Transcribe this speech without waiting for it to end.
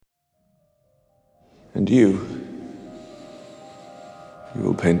And you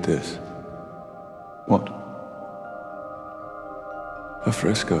will paint this. What? A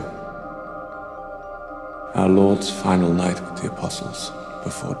fresco. Our Lord's final night with the apostles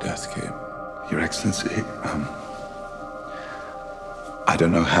before death came. Your Excellency, I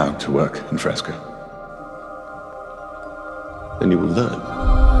don't know how to work in fresco. Then you will learn.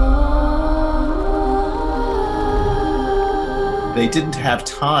 They didn't have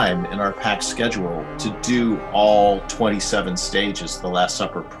time in our packed schedule to do all 27 stages of the Last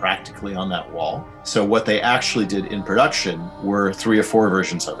Supper practically on that wall. So what they actually did in production were 3 or 4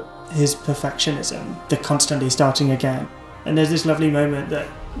 versions of it. His perfectionism, the constantly starting again. And there's this lovely moment that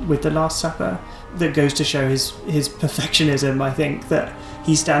with the Last Supper that goes to show his perfectionism, I think, that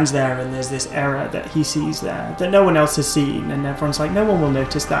he stands there and there's this error that he sees there that no one else has seen, and everyone's like, no one will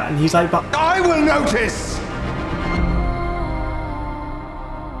notice that. And he's like, but I will notice!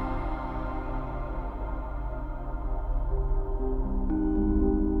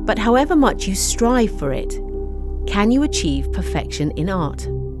 But however much you strive for it, can you achieve perfection in art?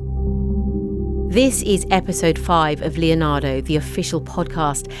 This is episode 5 of Leonardo, the official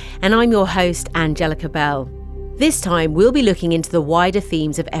podcast, and I'm your host, Angelica Bell. This time, we'll be looking into the wider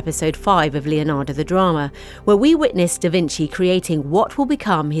themes of episode 5 of Leonardo the Drama, where we witness Da Vinci creating what will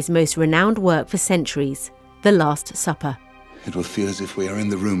become his most renowned work for centuries, The Last Supper. It will feel as if we are in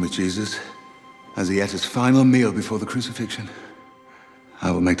the room with Jesus, as he ate his final meal before the crucifixion. I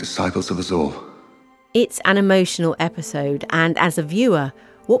will make disciples of us all. It's an emotional episode, and as a viewer,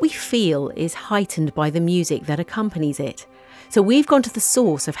 what we feel is heightened by the music that accompanies it. So we've gone to the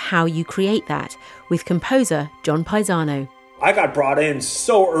source of how you create that with composer John Paesano. I got brought in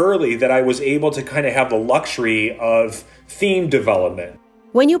so early that I was able to kind of have the luxury of theme development.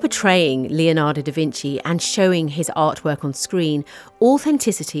 When you're portraying Leonardo da Vinci and showing his artwork on screen,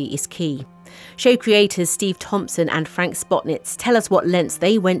 authenticity is key. Show creators Steve Thompson and Frank Spotnitz tell us what lengths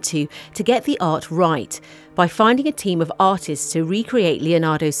they went to get the art right by finding a team of artists to recreate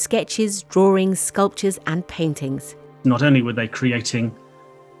Leonardo's sketches, drawings, sculptures and paintings. Not only were they creating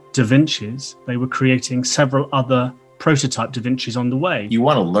Da Vinci's, they were creating several other prototype Da Vinci's on the way. You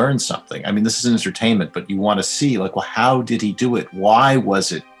want to learn something. I mean, this is an entertainment, but you want to see, like, well, how did he do it? Why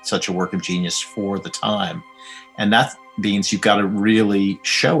was it such a work of genius for the time? And that means you've got to really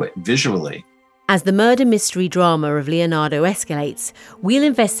show it visually. As the murder mystery drama of Leonardo escalates, we'll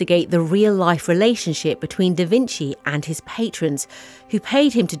investigate the real-life relationship between Da Vinci and his patrons, who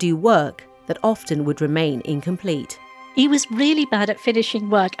paid him to do work that often would remain incomplete. He was really bad at finishing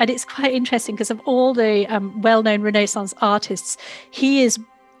work, and it's quite interesting because of all the well-known Renaissance artists, he is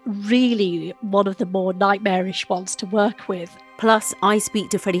really one of the more nightmarish ones to work with. Plus, I speak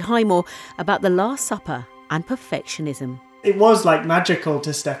to Freddie Highmore about The Last Supper and perfectionism. it was like magical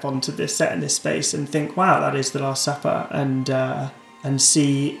to step onto this set in this space and think, wow, that is the Last Supper, and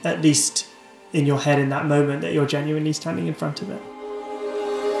see, at least in your head in that moment, that you're genuinely standing in front of it.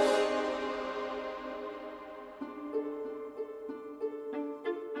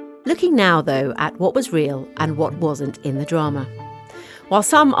 Looking now, though, at what was real and what wasn't in the drama. While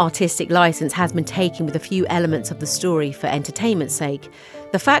some artistic license has been taken with a few elements of the story for entertainment's sake,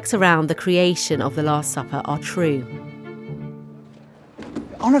 the facts around the creation of the Last Supper are true.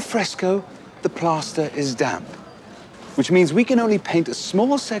 On a fresco, the plaster is damp, which means we can only paint a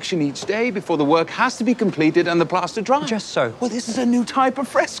small section each day before the work has to be completed and the plaster dry. Just so. Well, this is a new type of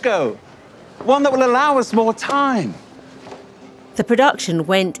fresco, one that will allow us more time. The production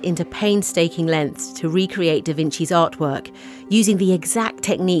went into painstaking lengths to recreate Da Vinci's artwork, using the exact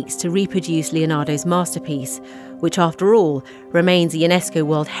techniques to reproduce Leonardo's masterpiece, which, after all, remains a UNESCO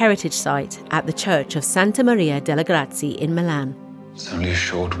World Heritage Site at the Church of Santa Maria delle Grazie in Milan. It's only a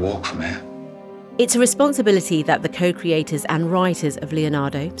short walk from here. It's a responsibility that the co-creators and writers of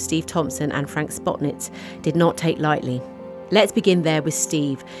Leonardo, Steve Thompson and Frank Spotnitz, did not take lightly. Let's begin there with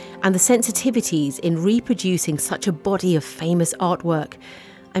Steve and the sensitivities in reproducing such a body of famous artwork.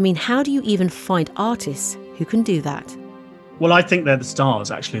 I mean, how do you even find artists who can do that? Well, I think they're the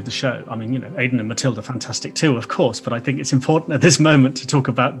stars, actually, of the show. I mean, Aidan and Matilda, fantastic too, of course, but I think it's important at this moment to talk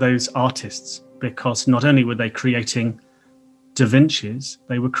about those artists, because not only were they creating Da Vinci's,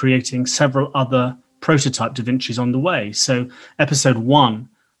 they were creating several other prototype Da Vinci's on the way. So episode 1,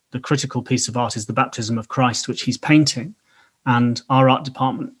 the critical piece of art is the Baptism of Christ, which he's painting. And our art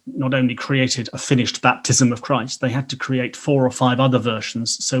department not only created a finished Baptism of Christ, they had to create 4 or 5 other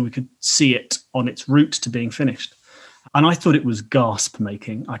versions so we could see it on its route to being finished. And I thought it was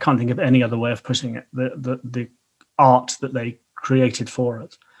gasp-making. I can't think of any other way of putting it, the art that they created for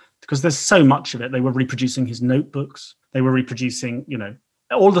us. Because there's so much of it. They were reproducing his notebooks. They were reproducing,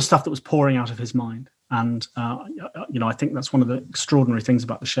 all the stuff that was pouring out of his mind. And, I think that's one of the extraordinary things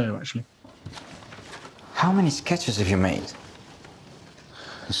about the show, actually. How many sketches have you made?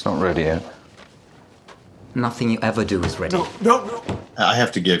 It's not ready yet. Nothing you ever do is ready. No. I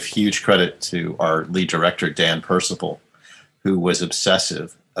have to give huge credit to our lead director, Dan Percival, who was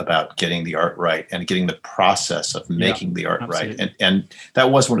obsessive about getting the art right and getting the process of making the art absolutely. right. And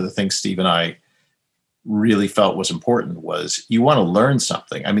that was one of the things Steve and I really felt was important, was you want to learn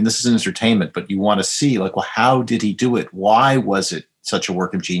something. I mean, this is an entertainment, but you want to see, like, well, how did he do it? Why was it such a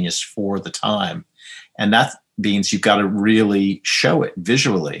work of genius for the time? And that means you've got to really show it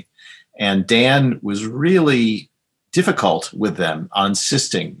visually. And Dan was really difficult with them on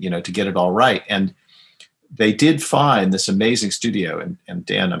insisting, to get it all right. And they did find this amazing studio, and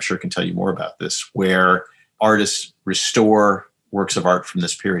Dan, I'm sure, can tell you more about this, where artists restore works of art from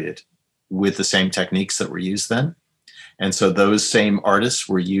this period with the same techniques that were used then. And so those same artists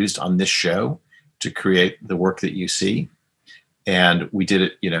were used on this show to create the work that you see. And we did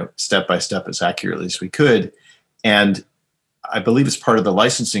it, step by step as accurately as we could. And I believe it's part of the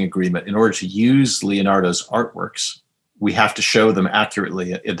licensing agreement. In order to use Leonardo's artworks, we have to show them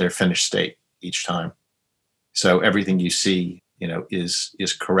accurately in their finished state each time. So everything you see,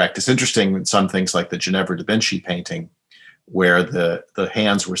 is correct. It's interesting in some things like the Ginevra da Vinci painting, where the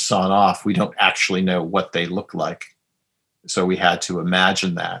hands were sawn off. We don't actually know what they look like. So we had to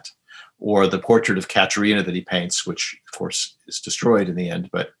imagine that. Or the portrait of Caterina that he paints, which of course is destroyed in the end,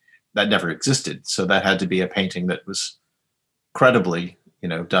 but that never existed. So that had to be a painting that was credibly,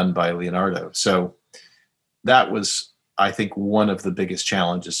 done by Leonardo. So that was, I think, one of the biggest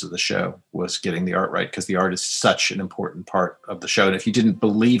challenges of the show, was getting the art right, because the art is such an important part of the show. And if you didn't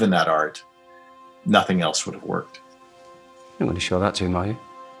believe in that art, nothing else would have worked. You're not going to show that to him, are you?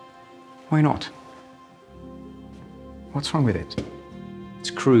 Why not? What's wrong with it? It's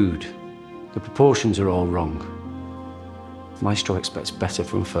crude. The proportions are all wrong. Maestro expects better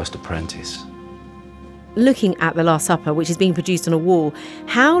from a first apprentice. Looking at The Last Supper, which is being produced on a wall,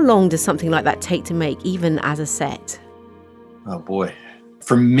 how long does something like that take to make, even as a set? Oh boy.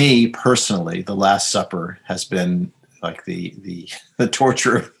 For me personally, The Last Supper has been like the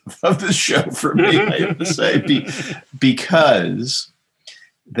torture of the show for me, I have to say, because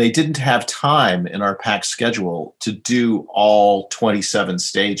they didn't have time in our packed schedule to do all 27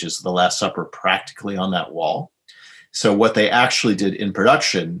 stages of The Last Supper practically on that wall. So what they actually did in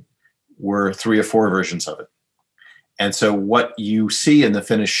production were 3 or 4 versions of it. And so what you see in the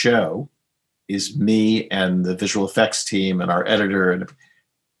finished show is me and the visual effects team and our editor. And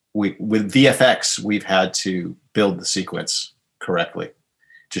with VFX, we've had to build the sequence correctly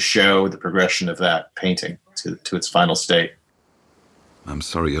to show the progression of that painting to its final state. I'm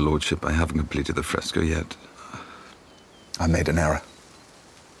sorry, Your Lordship, I haven't completed the fresco yet. I made an error.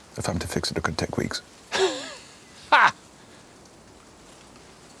 If I'm to fix it, it could take weeks. Ha!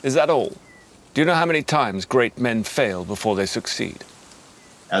 Is that all? Do you know how many times great men fail before they succeed?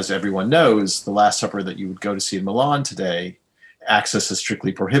 As everyone knows, The Last Supper that you would go to see in Milan today, access is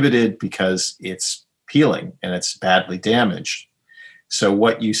strictly prohibited because it's peeling and it's badly damaged. So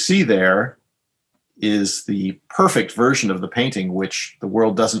what you see there is the perfect version of the painting, which the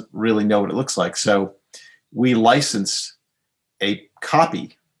world doesn't really know what it looks like. So we licensed a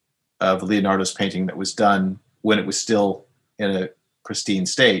copy of Leonardo's painting that was done when it was still in a pristine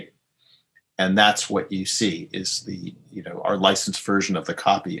state. And that's what you see is our licensed version of the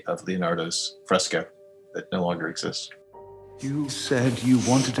copy of Leonardo's fresco that no longer exists. You said you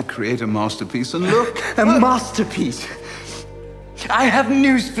wanted to create a masterpiece, and look! A masterpiece! I have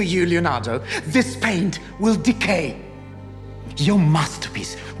news for you, Leonardo. This paint will decay. Your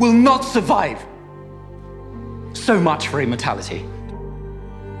masterpiece will not survive. So much for immortality.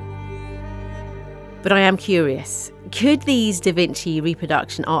 But I am curious, could these Da Vinci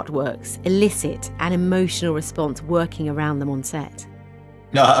reproduction artworks elicit an emotional response working around them on set?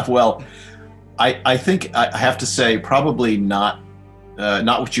 Well, I think I have to say probably not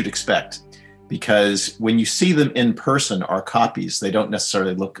what you'd expect, because when you see them in person, our copies, they don't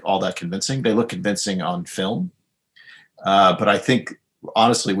necessarily look all that convincing. They look convincing on film. But I think,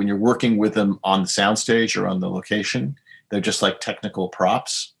 honestly, when you're working with them on the soundstage or on the location, they're just like technical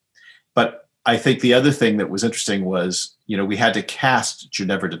props. But I think the other thing that was interesting was, we had to cast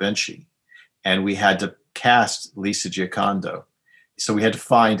Ginevra da Vinci and we had to cast Lisa Giocondo. So we had to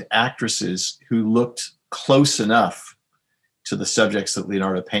find actresses who looked close enough to the subjects that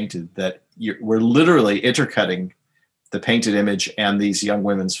Leonardo painted that we're literally intercutting the painted image and these young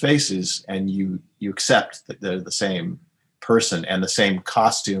women's faces, and you accept that they're the same person and the same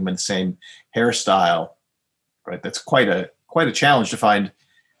costume and the same hairstyle, right? That's quite a challenge to find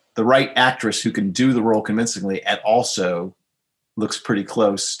the right actress who can do the role convincingly and also looks pretty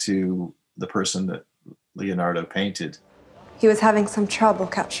close to the person that Leonardo painted. He was having some trouble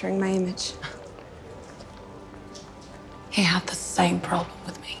capturing my image. He had the same problem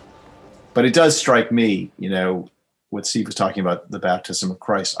with me. But it does strike me, what Steve was talking about, the baptism of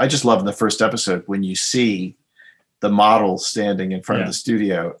Christ. I just love in the first episode when you see the model standing in front of the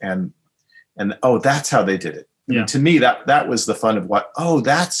studio and that's how they did it. I mean, to me, that was the fun of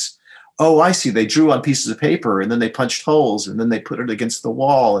I see. They drew on pieces of paper and then they punched holes and then they put it against the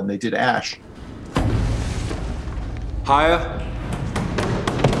wall and they did ash. Higher.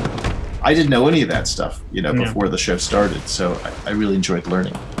 I didn't know any of that stuff, before the show started. So I really enjoyed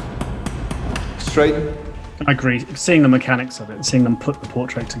learning. Straighten. I agree. Seeing the mechanics of it, seeing them put the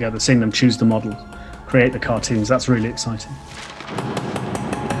portrait together, seeing them choose the models, create the cartoons, that's really exciting.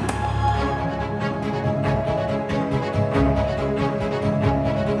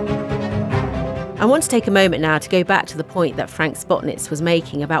 I want to take a moment now to go back to the point that Frank Spotnitz was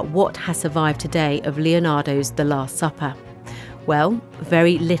making about what has survived today of Leonardo's The Last Supper. Well,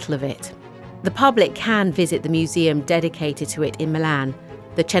 very little of it. The public can visit the museum dedicated to it in Milan,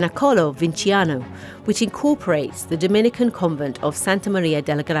 the Cenacolo Vinciano, which incorporates the Dominican convent of Santa Maria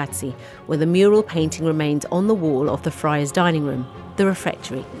delle Grazie, where the mural painting remains on the wall of the friar's dining room, the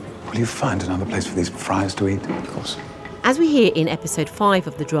refectory. Will you find another place for these friars to eat? Of course. As we hear in episode 5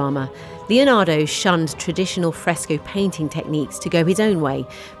 of the drama, Leonardo shunned traditional fresco painting techniques to go his own way,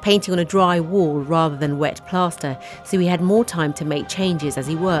 painting on a dry wall rather than wet plaster, so he had more time to make changes as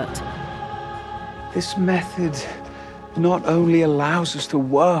he worked. This method not only allows us to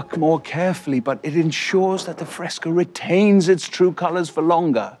work more carefully, but it ensures that the fresco retains its true colors for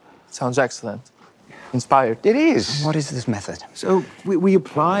longer. Sounds excellent. Inspired. It is. What is this method? So we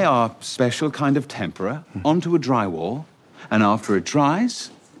apply our special kind of tempera onto a dry wall, and after it dries,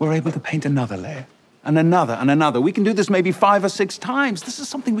 we're able to paint another layer, and another, and another. We can do this maybe 5 or 6 times. This is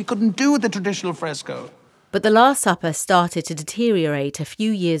something we couldn't do with the traditional fresco. But The Last Supper started to deteriorate a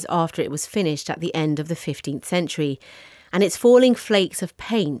few years after it was finished at the end of the 15th century, and its falling flakes of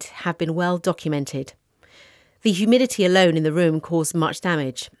paint have been well documented. The humidity alone in the room caused much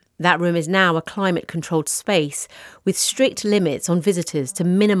damage. That room is now a climate-controlled space with strict limits on visitors to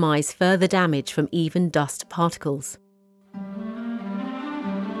minimise further damage from even dust particles.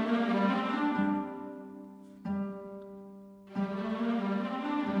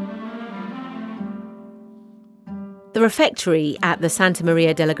 The refectory at the Santa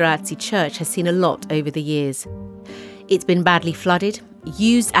Maria delle Grazie church has seen a lot over the years. It's been badly flooded,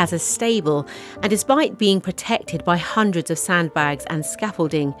 used as a stable, and despite being protected by hundreds of sandbags and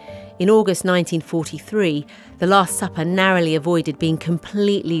scaffolding, in August 1943, The Last Supper narrowly avoided being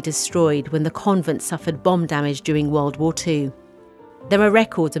completely destroyed when the convent suffered bomb damage during World War II. There are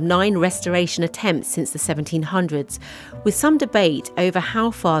records of 9 restoration attempts since the 1700s, with some debate over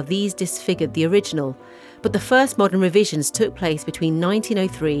how far these disfigured the original, but the first modern revisions took place between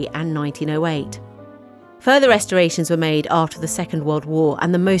 1903 and 1908. Further restorations were made after the Second World War,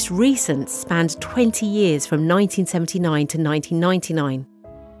 and the most recent spanned 20 years from 1979 to 1999.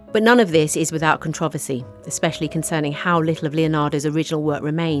 But none of this is without controversy, especially concerning how little of Leonardo's original work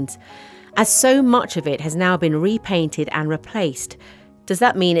remains. As so much of it has now been repainted and replaced, does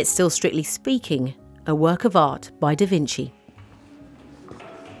that mean it's still, strictly speaking, a work of art by Da Vinci?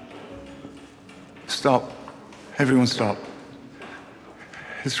 Stop. Everyone stop.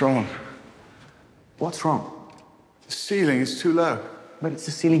 It's wrong. What's wrong? The ceiling is too low. But it's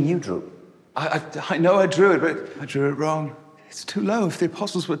the ceiling you drew. I know I drew it, but I drew it wrong. It's too low. If the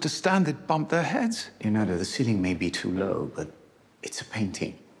apostles were to stand, they'd bump their heads. Leonardo, the ceiling may be too low, but it's a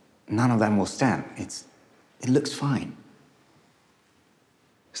painting. None of them will stand. It looks fine.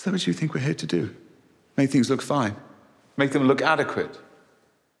 Is that what you think we're here to do? Make things look fine? Make them look adequate?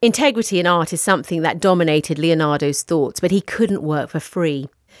 Integrity in art is something that dominated Leonardo's thoughts, but he couldn't work for free.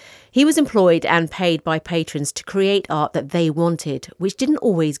 He was employed and paid by patrons to create art that they wanted, which didn't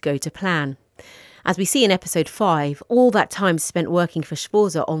always go to plan. As we see in episode 5, all that time spent working for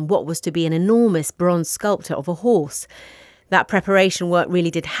Sforza on what was to be an enormous bronze sculpture of a horse. That preparation work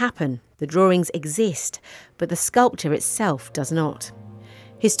really did happen. The drawings exist, but the sculpture itself does not.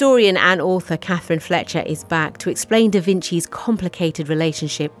 Historian and author Catherine Fletcher is back to explain Da Vinci's complicated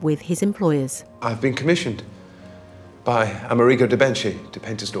relationship with his employers. I've been commissioned by Amerigo de' Benci to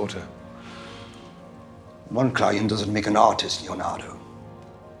paint his daughter. One client doesn't make an artist, Leonardo.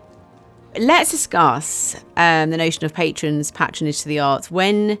 Let's discuss the notion of patronage to the arts.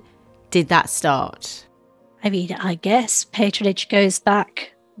 When did that start? I mean, I guess patronage goes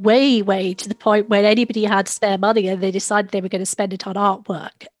back way to the point where anybody had spare money and they decided they were going to spend it on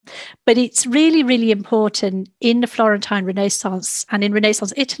artwork. But it's really, really important in the Florentine Renaissance and in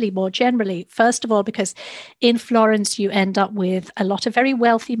Renaissance Italy more generally. First of all, because in Florence, you end up with a lot of very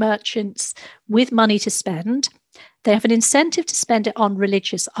wealthy merchants with money to spend. They have an incentive to spend it on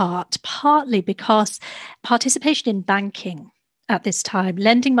religious art, partly because participation in banking at this time,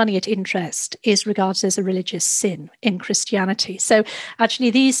 lending money at interest, is regarded as a religious sin in Christianity. So actually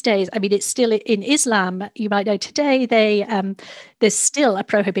these days, I mean, it's still in Islam, you might know today, there's still a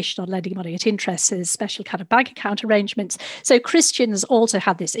prohibition on lending money at interest. There's special kind of bank account arrangements. So Christians also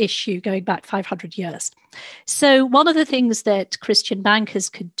had this issue going back 500 years. So one of the things that Christian bankers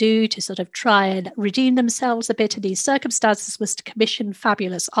could do to sort of try and redeem themselves a bit in these circumstances was to commission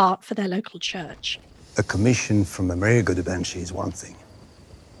fabulous art for their local church. A commission from Amerigo de Banshee is one thing,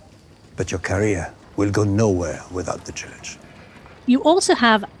 but your career will go nowhere without the church. You also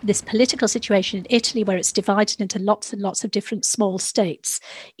have this political situation in Italy where it's divided into lots and lots of different small states,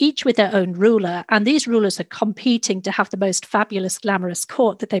 each with their own ruler. And these rulers are competing to have the most fabulous, glamorous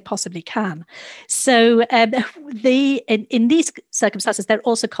court that they possibly can. So in these circumstances, they're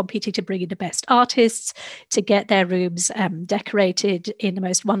also competing to bring in the best artists, to get their rooms decorated in the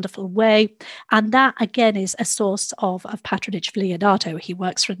most wonderful way. And that, again, is a source of patronage for Leonardo. He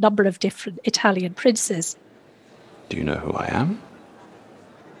works for a number of different Italian princes. Do you know who I am?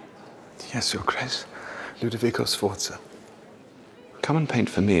 Yes, Your Grace. Ludovico Sforza. Come and paint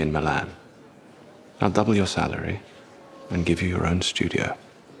for me in Milan. I'll double your salary and give you your own studio.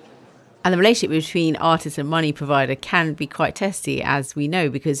 And the relationship between artist and money provider can be quite testy, as we know,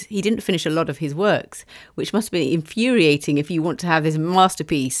 because he didn't finish a lot of his works, which must be infuriating if you want to have this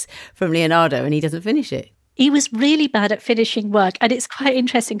masterpiece from Leonardo and he doesn't finish it. He was really bad at finishing work. And it's quite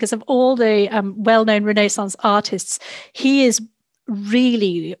interesting because of all the well-known Renaissance artists, he is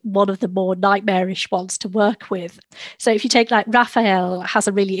really one of the more nightmarish ones to work with. So if you take like Raphael, has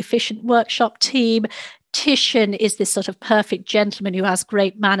a really efficient workshop team. Titian is this sort of perfect gentleman who has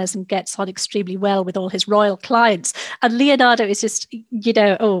great manners and gets on extremely well with all his royal clients. And Leonardo is just,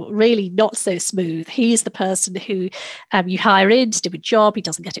 really not so smooth. He's the person who you hire in to do a job. He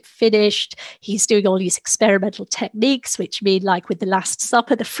doesn't get it finished. He's doing all these experimental techniques, which mean like with the Last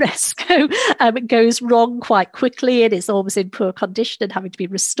Supper, the fresco it goes wrong quite quickly and is always in poor condition and having to be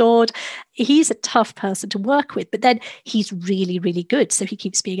restored. He's a tough person to work with, but then he's really, really good. So he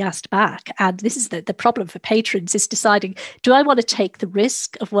keeps being asked back. And this is the problem for patrons, is deciding, do I want to take the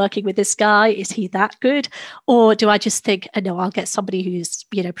risk of working with this guy? Is he that good? Or do I just think, no, I'll get somebody who's,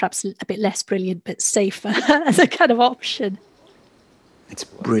 perhaps a bit less brilliant, but safer as a kind of option? It's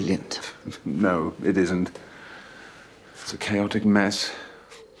brilliant. No, it isn't. It's a chaotic mess.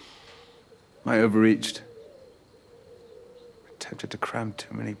 I overreached. Attempted to cram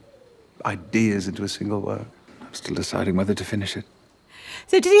too many ideas into a single work. I'm still deciding whether to finish it.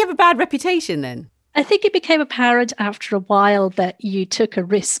 So did he have a bad reputation then? I think it became apparent after a while that you took a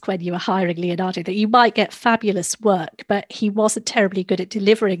risk when you were hiring Leonardo, that you might get fabulous work, but he wasn't terribly good at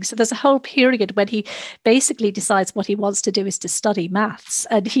delivering. So there's a whole period when he basically decides what he wants to do is to study maths.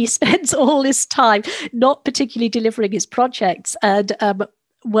 And he spends all this time not particularly delivering his projects and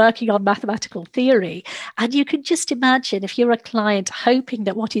working on mathematical theory. And you can just imagine if you're a client hoping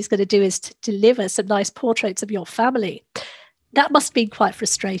that what he's going to do is to deliver some nice portraits of your family. That must be quite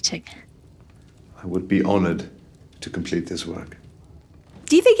frustrating. I would be honoured to complete this work.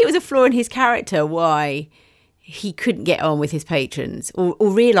 Do you think it was a flaw in his character why he couldn't get on with his patrons or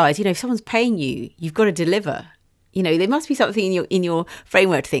realise, if someone's paying you, you've got to deliver? There must be something in your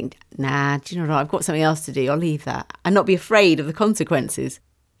framework to think, nah, do you know what, I've got something else to do, I'll leave that, and not be afraid of the consequences.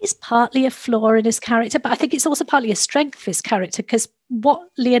 It's partly a flaw in his character, but I think it's also partly a strength of his character, because what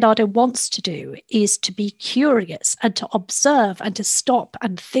Leonardo wants to do is to be curious and to observe and to stop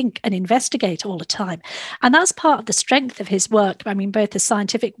and think and investigate all the time. And that's part of the strength of his work. I mean, both the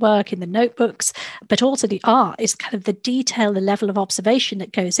scientific work in the notebooks, but also the art is kind of the detail, the level of observation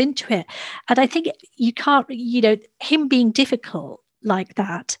that goes into it. And I think you can't, him being difficult like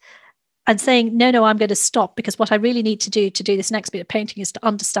that, and saying, no, I'm going to stop because what I really need to do this next bit of painting is to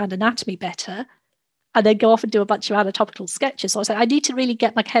understand anatomy better, and then go off and do a bunch of anatomical sketches. So I said, I need to really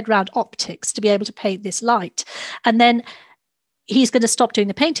get my head around optics to be able to paint this light. And then he's going to stop doing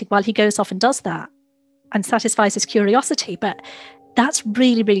the painting while he goes off and does that and satisfies his curiosity. But that's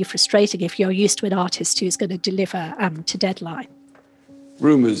really, really frustrating if you're used to an artist who's going to deliver to deadline.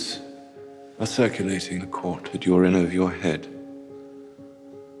 Rumours are circulating the court that you're in over your head.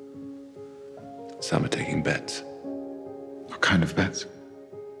 Some are taking bets. What kind of bets?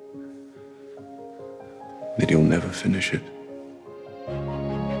 That you'll never finish it.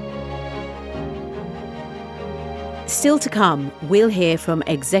 Still to come, we'll hear from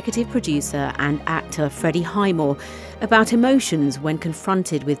executive producer and actor Freddie Highmore about emotions when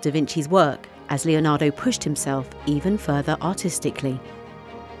confronted with Da Vinci's work as Leonardo pushed himself even further artistically.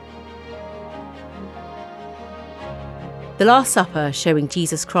 The Last Supper, showing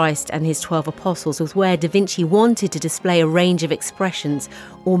Jesus Christ and his 12 apostles, was where Da Vinci wanted to display a range of expressions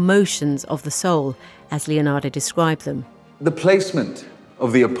or motions of the soul, as Leonardo described them. The placement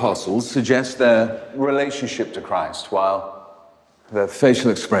of the apostles suggests their relationship to Christ, while their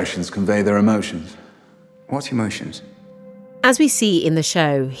facial expressions convey their emotions. What emotions? As we see in the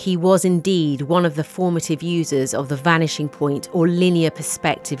show, he was indeed one of the formative users of the vanishing point or linear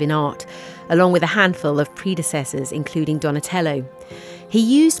perspective in art, along with a handful of predecessors, including Donatello. He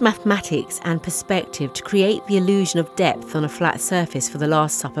used mathematics and perspective to create the illusion of depth on a flat surface for the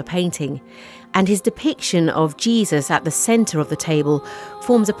Last Supper painting, and his depiction of Jesus at the centre of the table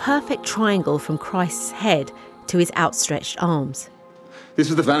forms a perfect triangle from Christ's head to his outstretched arms. This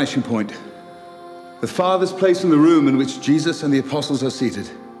is the vanishing point. The farthest place in the room in which Jesus and the apostles are seated.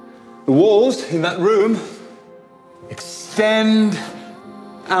 The walls in that room extend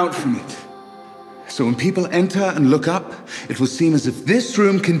out from it. So when people enter and look up, it will seem as if this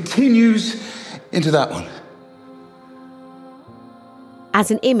room continues into that one. As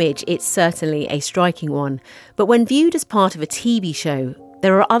an image, it's certainly a striking one, but when viewed as part of a TV show,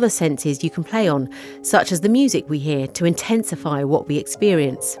 there are other senses you can play on, such as the music we hear, to intensify what we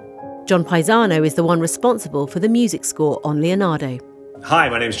experience. John Paisano is the one responsible for the music score on Leonardo. Hi,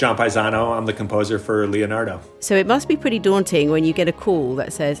 my name is John Paisano. I'm the composer for Leonardo. So it must be pretty daunting when you get a call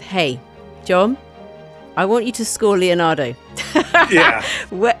that says, "Hey, John, I want you to score Leonardo." Yeah.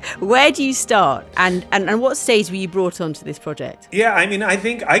 Where do you start? And what stage were you brought onto this project? Yeah, I mean, I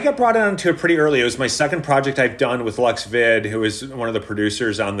think I got brought onto it pretty early. It was my second project I've done with Lux Vid, who is one of the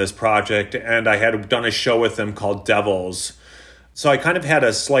producers on this project. And I had done a show with them called Devils. So I kind of had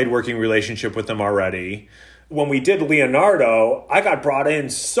a slight working relationship with them already. When we did Leonardo, I got brought in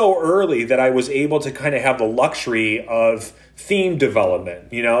so early that I was able to kind of have the luxury of theme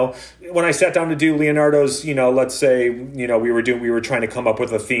development. You know, when I sat down to do Leonardo's, let's say, we were trying to come up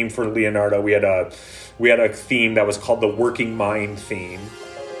with a theme for Leonardo. We had a theme that was called the Working Mind theme.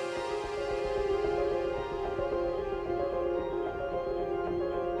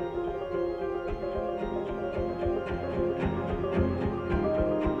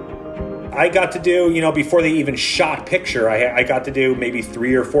 I got to do, before they even shot picture, I got to do maybe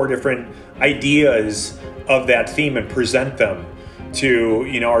 3 or 4 different ideas of that theme and present them to,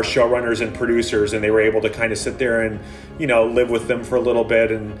 our showrunners and producers. And they were able to kind of sit there and, live with them for a little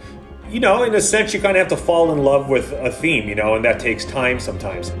bit. And, in a sense, you kind of have to fall in love with a theme, and that takes time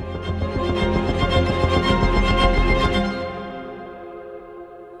sometimes.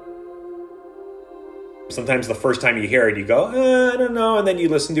 Sometimes the first time you hear it, you go, I don't know. And then you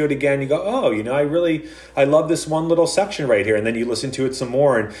listen to it again, you go, oh, I love this one little section right here. And then you listen to it some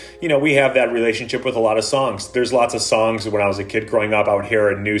more. And, we have that relationship with a lot of songs. There's lots of songs when I was a kid growing up, I would hear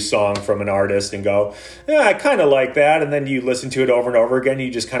a new song from an artist and go, I kind of like that. And then you listen to it over and over again, you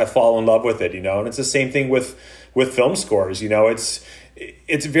just kind of fall in love with it, And it's the same thing with film scores,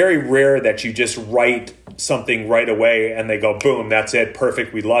 It's very rare that you just write something right away and they go, boom, that's it,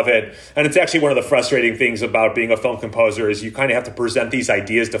 perfect, we love it. And it's actually one of the frustrating things about being a film composer is you kind of have to present these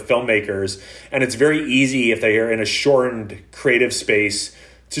ideas to filmmakers. And it's very easy if they are in a shortened creative space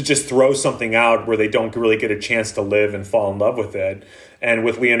to just throw something out where they don't really get a chance to live and fall in love with it. And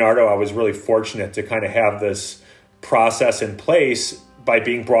with Leonardo, I was really fortunate to kind of have this process in place by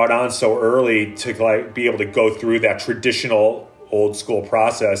being brought on so early to be able to go through that traditional old school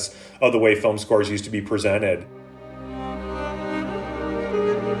process of the way film scores used to be presented.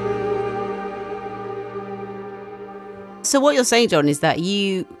 So what you're saying, John, is that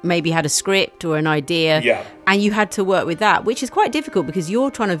you maybe had a script or an idea and you had to work with that, which is quite difficult because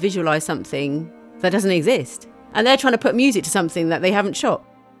you're trying to visualize something that doesn't exist and they're trying to put music to something that they haven't shot.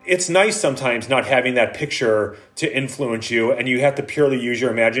 It's nice sometimes not having that picture to influence you and you have to purely use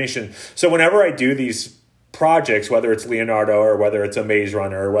your imagination. So whenever I do these projects, whether it's Leonardo or whether it's a Maze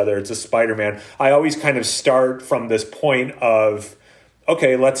Runner or whether it's a Spider-Man, I always kind of start from this point of,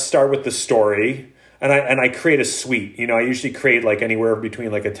 okay, let's start with the story. And I create a suite. I usually create anywhere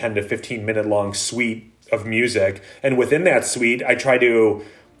between a 10 to 15 minute long suite of music. And within that suite, I try to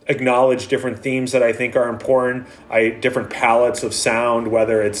acknowledge different themes that I think are important, different palettes of sound,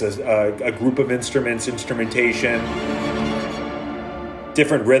 whether it's a group of instruments, instrumentation,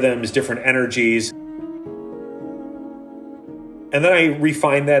 different rhythms, different energies. And then I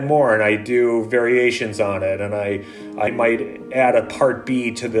refine that more and I do variations on it. And I might add a part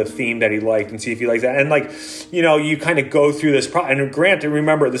B to the theme that he liked and see if he likes that. And like, you know, you kind of go through this. And granted,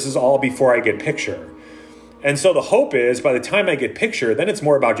 remember, this is all before I get picture. And so the hope is by the time I get picture, then it's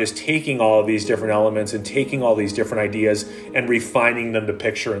more about just taking all of these different elements and taking all these different ideas and refining them to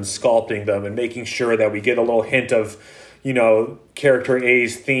picture and sculpting them and making sure that we get a little hint of, you know, character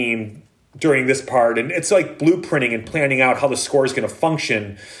A's theme during this part. And it's like blueprinting and planning out how the score is going to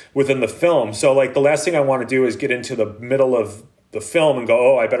function within the film. So like the last thing I want to do is get into the middle of the film and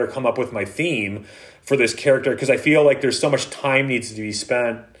go, oh, I better come up with my theme for this character, because I feel like there's so much time needs to be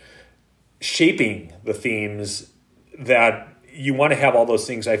spent shaping the themes that you want to have all those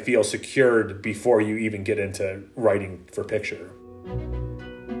things, I feel, secured before you even get into writing for picture.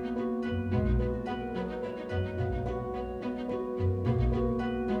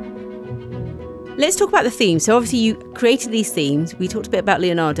 Let's talk about the themes. So obviously you created these themes. We talked a bit about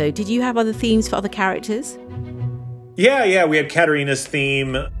Leonardo. Did you have other themes for other characters? Yeah. We had Katerina's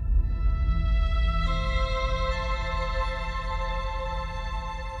theme.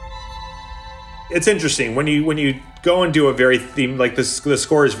 It's interesting when you go and do a very theme like this. The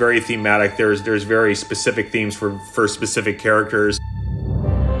score is very thematic. There's very specific themes for specific characters.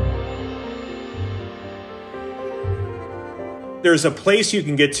 There's a place you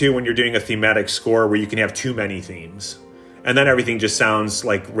can get to when you're doing a thematic score where you can have too many themes. And then everything just sounds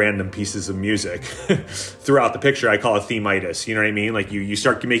like random pieces of music throughout the picture. I call it themeitis. You know what I mean? Like you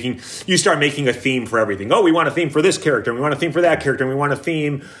start making a theme for everything. Oh, we want a theme for this character, and we want a theme for that character, and we want a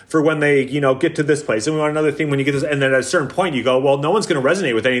theme for when they, you know, get to this place, and we want another theme when you get this. And then at a certain point you go, well, no one's going to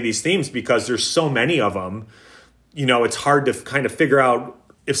resonate with any of these themes because there's so many of them. You know, it's hard to kind of figure out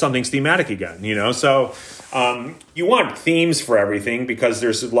if something's thematic again, you know? So you want themes for everything because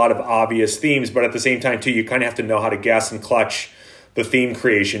there's a lot of obvious themes, but at the same time, too, you kind of have to know how to gas and clutch the theme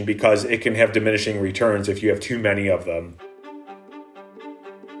creation because it can have diminishing returns if you have too many of them.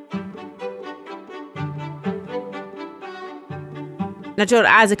 Now, John,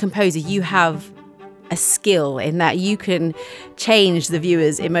 as a composer, you have a skill in that you can change the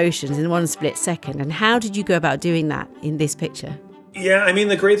viewer's emotions in one split second. And how did you go about doing that in this picture? Yeah, I mean,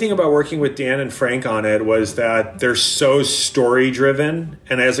 the great thing about working with Dan and Frank on it was that they're so story-driven.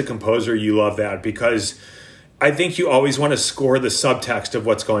 And as a composer, you love that because I think you always want to score the subtext of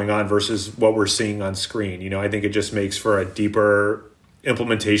what's going on versus what we're seeing on screen. You know, I think it just makes for a deeper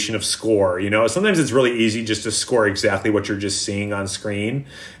implementation of score. You know, sometimes it's really easy just to score exactly what you're just seeing on screen.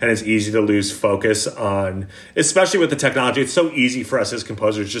 And it's easy to lose focus on, especially with the technology. It's so easy for us as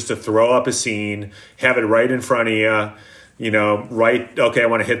composers just to throw up a scene, have it right in front of you. You know, right, okay, I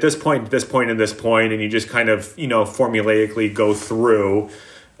want to hit this point, and this point, and you just kind of, you know, formulaically go through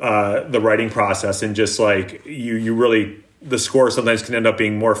the writing process and just like you really, the score sometimes can end up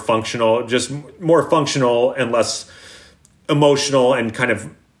being more functional and less emotional and kind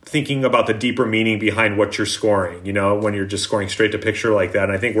of thinking about the deeper meaning behind what you're scoring, you know, when you're just scoring straight to picture like that.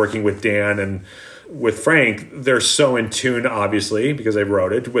 And I think working with Dan and with Frank, they're so in tune, obviously, because I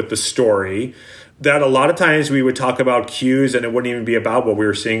wrote it, with the story, that a lot of times we would talk about cues and it wouldn't even be about what we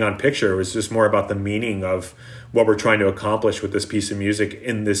were seeing on picture. It was just more about the meaning of what we're trying to accomplish with this piece of music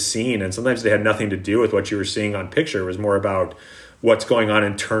in this scene. And sometimes they had nothing to do with what you were seeing on picture. It was more about what's going on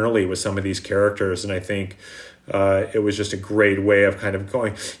internally with some of these characters. And I think it was just a great way of kind of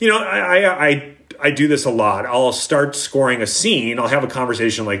going, you know, I do this a lot. I'll start scoring a scene. I'll have a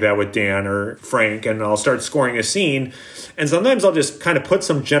conversation like that with Dan or Frank, and I'll start scoring a scene. And sometimes I'll just kind of put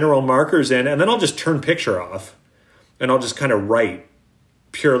some general markers in, and then I'll just turn picture off. And I'll just kind of write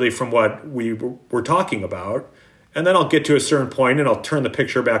purely from what we were talking about. And then I'll get to a certain point, and I'll turn the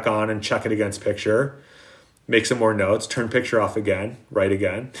picture back on and check it against picture. Make some more notes, turn picture off again, write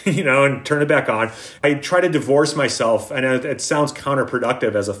again, you know, and turn it back on. I try to divorce myself, and it sounds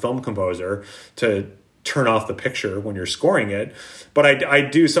counterproductive as a film composer to turn off the picture when you're scoring it. But I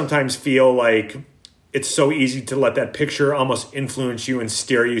do sometimes feel like it's so easy to let that picture almost influence you and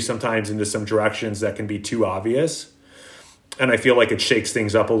steer you sometimes into some directions that can be too obvious. And I feel like it shakes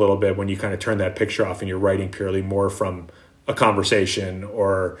things up a little bit when you kind of turn that picture off and you're writing purely more from a conversation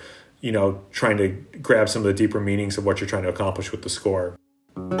or, you know, trying to grab some of the deeper meanings of what you're trying to accomplish with the score.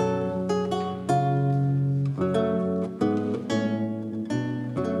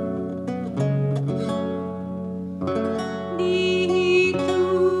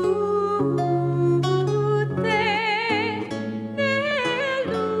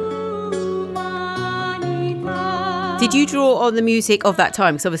 Did you draw on the music of that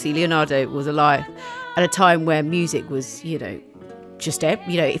time? Because obviously Leonardo was alive at a time where music was, you know, just,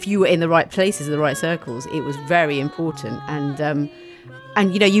 if you were in the right places, the right circles, it was very important.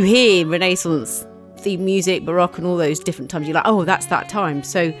 And you hear Renaissance theme music, Baroque and all those different times. You're like, oh, that's that time.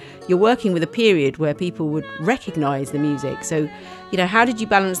 So you're working with a period where people would recognise the music. So, how did you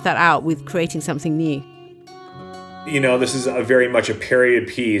balance that out with creating something new? This is very much a period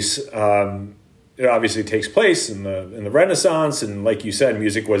piece. It obviously takes place in the Renaissance, and like you said,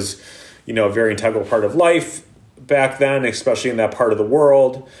 music was, a very integral part of life back then, especially in that part of the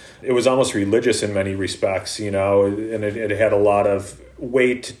world. It was almost religious in many respects, and it had a lot of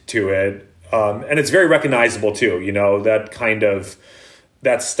weight to it. And it's very recognizable too,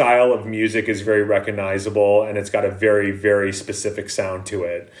 that style of music is very recognizable, and it's got a very, very specific sound to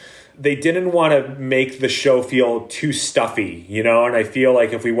it. They didn't want to make the show feel too stuffy, and I feel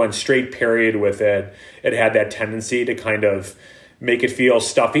like if we went straight period with it, it had that tendency to kind of make it feel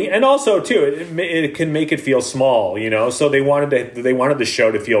stuffy, and also too, it can make it feel small, So they wanted the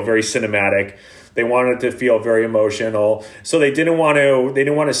show to feel very cinematic. They wanted it to feel very emotional. So they didn't want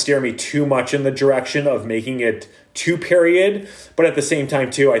to steer me too much in the direction of making it too period. But at the same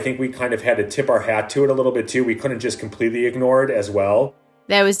time, too, I think we kind of had to tip our hat to it a little bit, too. We couldn't just completely ignore it as well.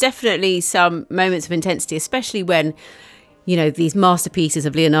 There was definitely some moments of intensity, especially when, these masterpieces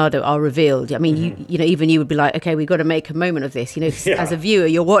of Leonardo are revealed. I mean, even you would be like, okay, we've got to make a moment of this. As a viewer,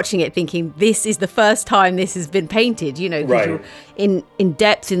 you're watching it thinking, this is the first time this has been painted, right. You're in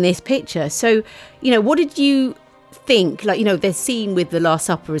depth in this picture. So, what did you think? The scene with the Last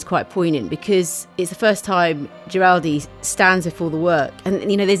Supper is quite poignant because it's the first time Giraldi stands before the work. And,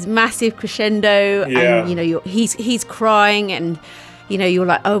 there's massive crescendo and, he's crying and, you're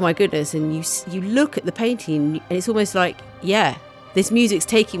like, oh my goodness. And you look at the painting and it's almost like, yeah, this music's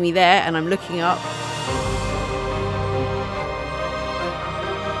taking me there and I'm looking up.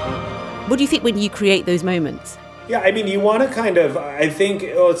 What do you think when you create those moments? Yeah, I mean, you want to I think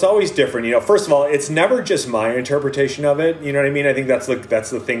it's always different. First of all, it's never just my interpretation of it. You know what I mean? I think that's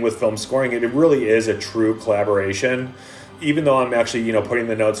the thing with film scoring. It really is a true collaboration. Even though I'm actually, putting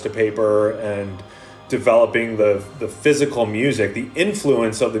the notes to paper and developing the physical music, the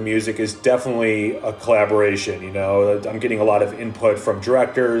influence of the music is definitely a collaboration. I'm getting a lot of input from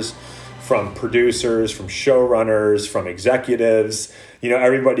directors, from producers, from showrunners, from executives.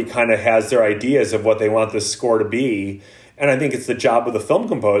 Everybody kind of has their ideas of what they want the score to be. And I think it's the job of the film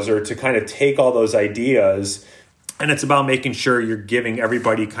composer to kind of take all those ideas, and it's about making sure you're giving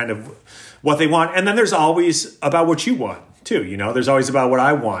everybody kind of what they want. And then there's always about what you want too. There's always about what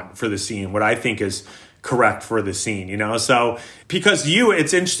I want for the scene, what I think is correct for the scene, So because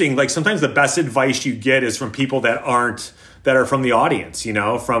it's interesting, like sometimes the best advice you get is from people that are from the audience,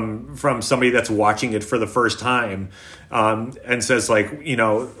 from somebody that's watching it for the first time, and says like,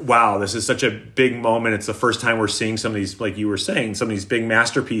 wow, this is such a big moment. It's the first time we're seeing some of these, like you were saying, some of these big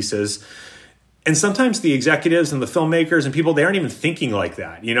masterpieces. And sometimes the executives and the filmmakers and people, they aren't even thinking like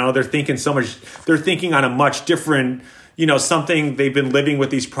that. They're thinking on a much different, something. They've been living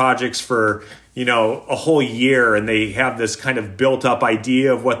with these projects for, a whole year, and they have this kind of built up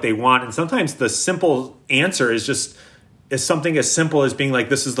idea of what they want. And sometimes the simple answer is something as simple as being like,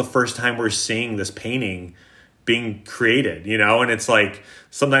 this is the first time we're seeing this painting being created, and it's like,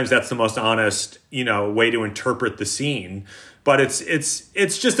 sometimes that's the most honest, way to interpret the scene. But it's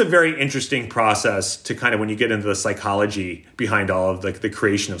just a very interesting process to kind of, when you get into the psychology behind all of the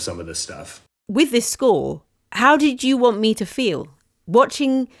creation of some of this stuff. With this score, how did you want me to feel?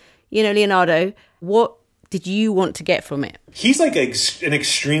 Watching, Leonardo, what did you want to get from it? He's like an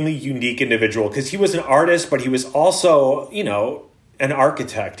extremely unique individual because he was an artist, but he was also, an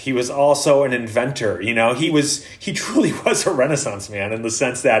architect. He was also an inventor. He truly was a Renaissance man in the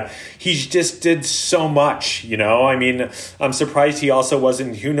sense that he just did so much, I mean, I'm surprised he also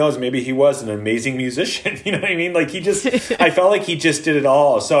wasn't, who knows, maybe he was an amazing musician. You know what I mean? Like I felt like he just did it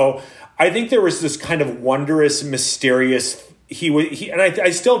all. So I think there was this kind of wondrous, mysterious, I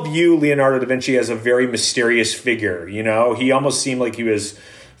still view Leonardo da Vinci as a very mysterious figure. He almost seemed like he was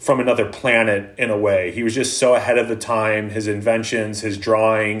from another planet in a way. He was just so ahead of the time, his inventions, his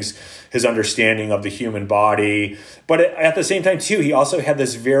drawings, his understanding of the human body. But at the same time, too, he also had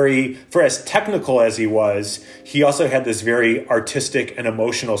this for as technical as he was, he also had this very artistic and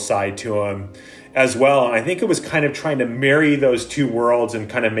emotional side to him as well. And I think it was kind of trying to marry those two worlds and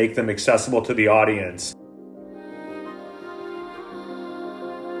kind of make them accessible to the audience.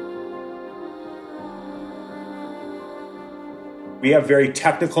 We have very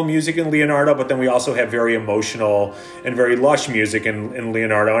technical music in Leonardo, but then we also have very emotional and very lush music in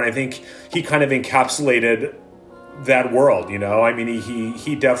Leonardo. And I think he kind of encapsulated that world, I mean,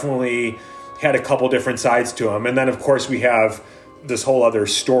 he definitely had a couple different sides to him. And then, of course, we have this whole other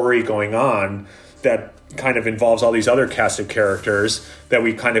story going on that kind of involves all these other cast of characters that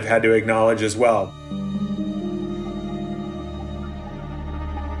we kind of had to acknowledge as well.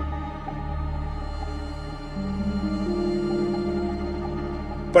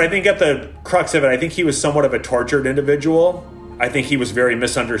 But I think at the crux of it, I think he was somewhat of a tortured individual. I think he was very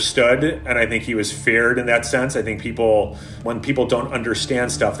misunderstood, and I think he was feared in that sense. I think when people don't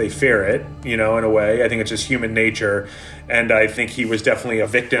understand stuff, they fear it, in a way. I think it's just human nature, and I think he was definitely a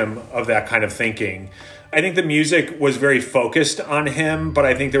victim of that kind of thinking. I think the music was very focused on him, but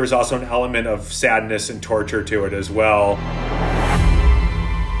I think there was also an element of sadness and torture to it as well.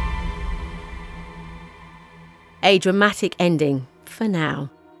 A dramatic ending, for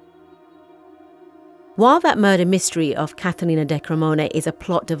now. While that murder mystery of Catalina de Cremona is a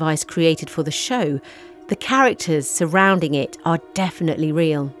plot device created for the show, the characters surrounding it are definitely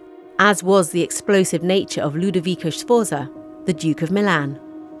real, as was the explosive nature of Ludovico Sforza, the Duke of Milan.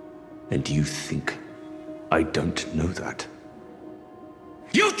 And you think I don't know that?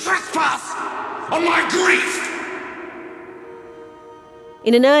 You trespass on my grief!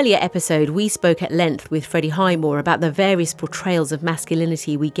 In an earlier episode, we spoke at length with Freddie Highmore about the various portrayals of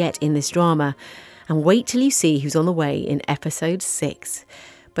masculinity we get in this drama, and wait till you see who's on the way in episode 6.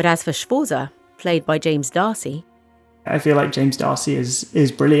 But as for Sforza, played by James D'Arcy, I feel like James D'Arcy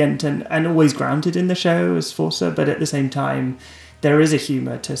is brilliant and always grounded in the show as Sforza, but at the same time, there is a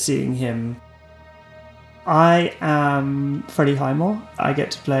humour to seeing him. I am Freddie Highmore. I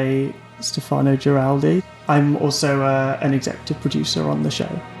get to play Stefano Giraldi. I'm also an executive producer on the show.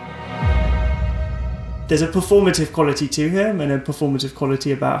 There's a performative quality to him and a performative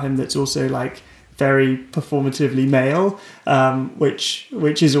quality about him that's also like very performatively male, which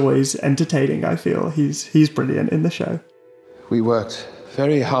is always entertaining. I feel he's brilliant in the show. We worked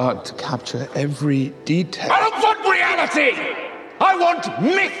very hard to capture every detail. I don't want reality! I want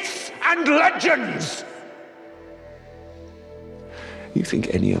myths and legends! You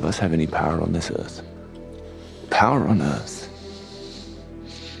think any of us have any power on this earth? Power on earth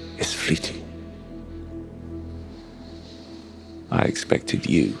is fleeting. I expected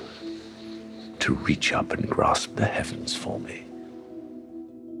you to reach up and grasp the heavens for me.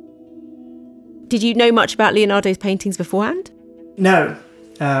 Did you know much about Leonardo's paintings beforehand? No.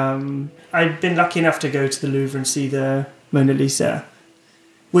 I'd been lucky enough to go to the Louvre and see the Mona Lisa,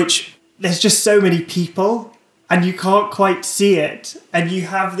 which there's just so many people and you can't quite see it. And you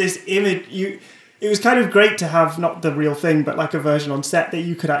have this image, it was kind of great to have not the real thing, but like a version on set that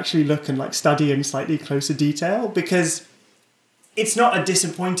you could actually look and like study in slightly closer detail, because it's not a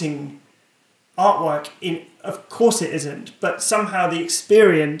disappointing artwork. Of course it isn't, but somehow the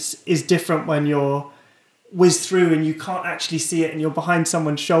experience is different when you're whizzed through and you can't actually see it and you're behind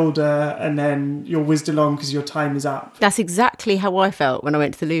someone's shoulder and then you're whizzed along because your time is up. That's exactly how I felt when I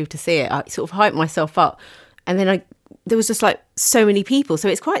went to the Louvre to see it. I sort of hyped myself up, and then there was just like so many people, so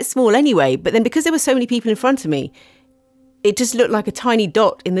it's quite small anyway, but then because there were so many people in front of me, it just looked like a tiny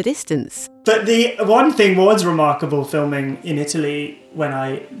dot in the distance. But the one thing was remarkable filming in Italy when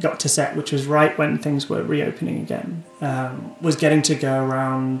I got to set, which was right when things were reopening again, was getting to go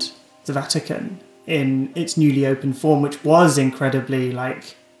around the Vatican in its newly opened form, which was incredibly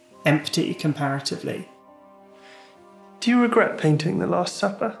empty comparatively. Do you regret painting The Last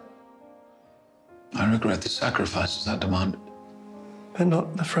Supper? I regret the sacrifices that demanded. But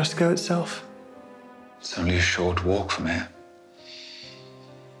not the fresco itself? It's only a short walk from here.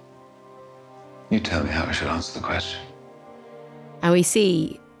 You tell me how I should answer the question. And we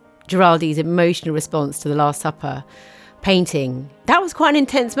see Giraldi's emotional response to The Last Supper painting. That was quite an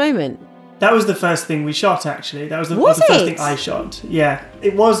intense moment. That was the first thing we shot, actually. That was the first thing I shot. Yeah.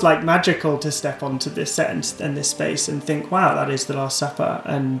 It was magical to step onto this set and this space and think, wow, that is The Last Supper,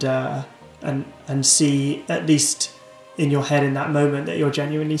 and see, at least in your head in that moment, that you're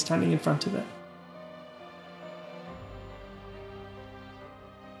genuinely standing in front of it.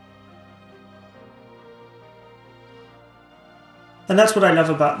 And that's what I love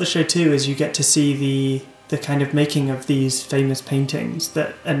about the show too, is you get to see the kind of making of these famous paintings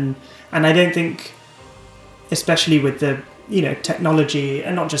and I don't think, especially with the technology,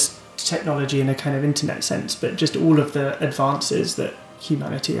 and not just technology in a kind of internet sense, but just all of the advances that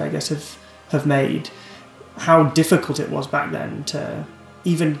humanity, I guess, have made, how difficult it was back then to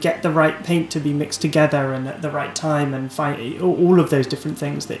even get the right paint to be mixed together and at the right time, and find all of those different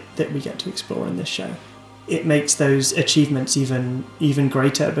things that we get to explore in this show. It makes those achievements even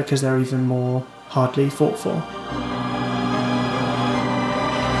greater because they're even more hardly fought for.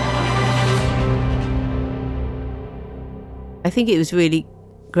 I think it was really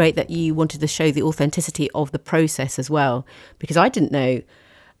great that you wanted to show the authenticity of the process as well, because I didn't know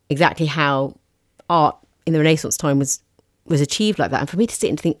exactly how art in the Renaissance time was achieved like that. And for me to sit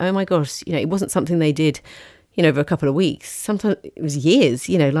and think, oh my gosh, it wasn't something they did, over a couple of weeks. Sometimes it was years,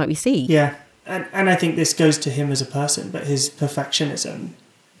 like we see. Yeah. And I think this goes to him as a person, but his perfectionism,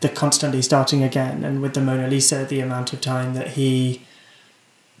 the constantly starting again, and with the Mona Lisa, the amount of time that he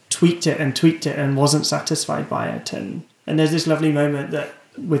tweaked it and wasn't satisfied by it. And there's this lovely moment that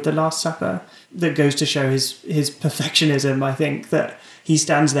with the Last Supper that goes to show his perfectionism, I think, that he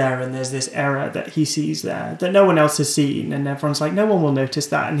stands there and there's this error that he sees there that no one else has seen, and everyone's like, no one will notice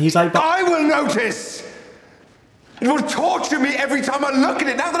that. And he's like, but I will notice! It will torture me every time I look at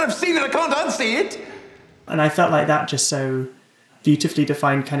it. Now that I've seen it, I can't unsee it. And I felt like that just so beautifully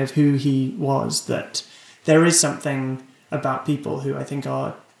defined kind of who he was, that there is something about people who I think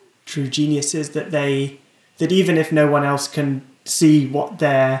are true geniuses, that even if no one else can see what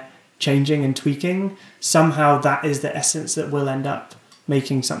they're changing and tweaking, somehow that is the essence that will end up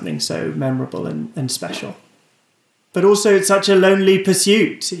making something so memorable and special. But also it's such a lonely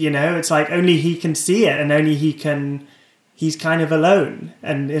pursuit, it's like only he can see it, and only he's kind of alone,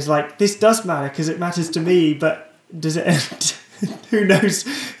 and it's like, this does matter because it matters to me, but does it who knows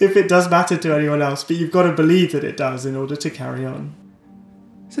if it does matter to anyone else, but you've got to believe that it does in order to carry on.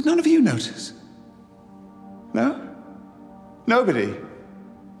 Did none of you notice? No? Nobody?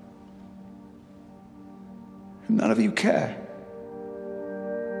 None of you care?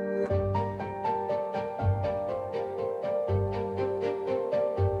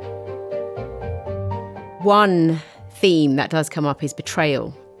 One theme that does come up is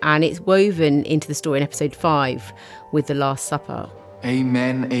betrayal, and it's woven into the story in episode 5 with the Last Supper.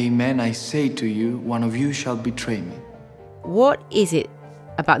 Amen, amen, I say to you, one of you shall betray me. What is it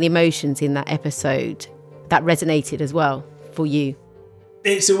about the emotions in that episode that resonated as well for you?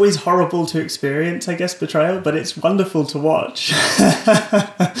 It's always horrible to experience, I guess, betrayal, but it's wonderful to watch.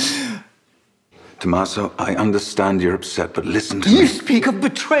 Tommaso, I understand you're upset, but listen to me. You speak of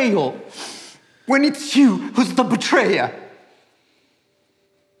betrayal when it's you who's the betrayer.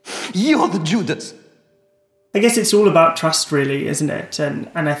 You're the Judas. I guess it's all about trust, really, isn't it? And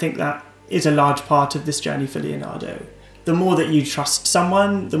I think that is a large part of this journey for Leonardo. The more that you trust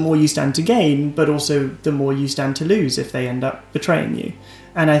someone, the more you stand to gain, but also the more you stand to lose if they end up betraying you.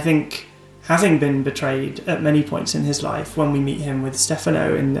 And I think, having been betrayed at many points in his life, when we meet him with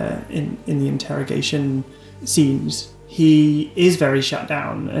Stefano in the interrogation scenes, he is very shut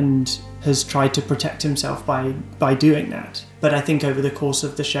down and has tried to protect himself by doing that. But I think over the course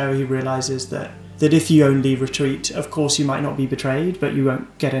of the show, he realizes that if you only retreat, of course you might not be betrayed, but you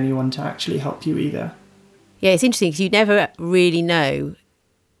won't get anyone to actually help you either. Yeah, it's interesting because you never really know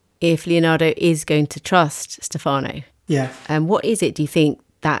if Leonardo is going to trust Stefano. Yeah. And what is it, do you think,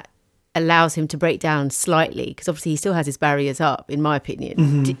 that allows him to break down slightly? Because obviously he still has his barriers up, in my opinion.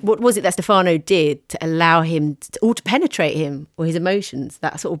 Mm-hmm. What was it that Stefano did to allow him to penetrate him or his emotions,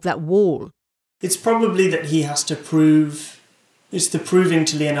 that wall? It's probably that he has to prove, it's the proving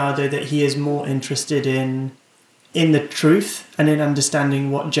to Leonardo that he is more interested in the truth and in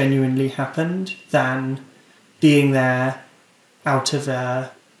understanding what genuinely happened than being there out of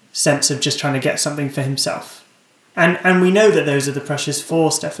a sense of just trying to get something for himself. And we know that those are the pressures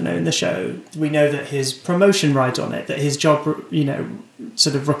for Stefano in the show. We know that his promotion rides on it, that his job,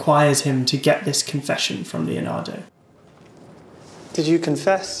 sort of requires him to get this confession from Leonardo. Did you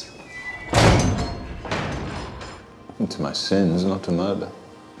confess? To my sins, not to murder.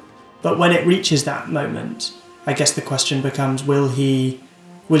 But when it reaches that moment, I guess the question becomes, will he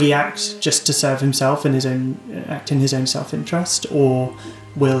act just to serve himself and act in his own self-interest, or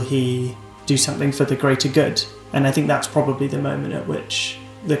will he do something for the greater good? And I think that's probably the moment at which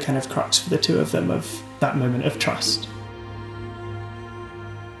the kind of crux for the two of them of that moment of trust.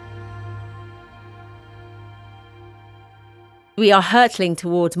 We are hurtling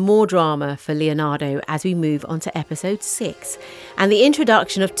towards more drama for Leonardo as we move on to episode 6 and the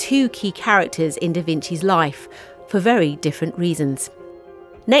introduction of 2 key characters in Da Vinci's life for very different reasons.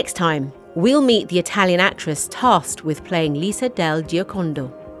 Next time, we'll meet the Italian actress tasked with playing Lisa del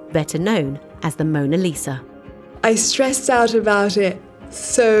Giocondo, better known as the Mona Lisa. I stressed out about it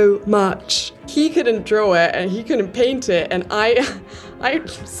so much. He couldn't draw it and he couldn't paint it, and I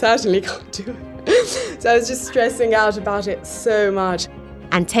certainly can't do it. So I was just stressing out about it so much.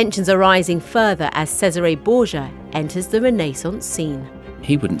 And tensions are rising further as Cesare Borgia enters the Renaissance scene.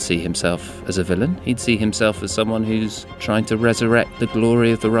 He wouldn't see himself as a villain. He'd see himself as someone who's trying to resurrect the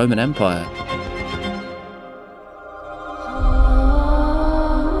glory of the Roman Empire.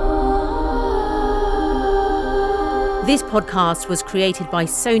 This podcast was created by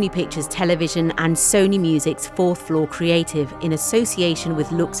Sony Pictures Television and Sony Music's Fourth Floor Creative in association with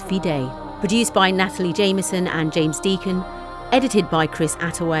Lux Vide. Produced by Natalie Jameson and James Deacon. Edited by Chris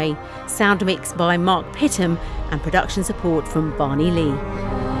Attaway. Sound mixed by Mark Pittham and production support from Barney Lee.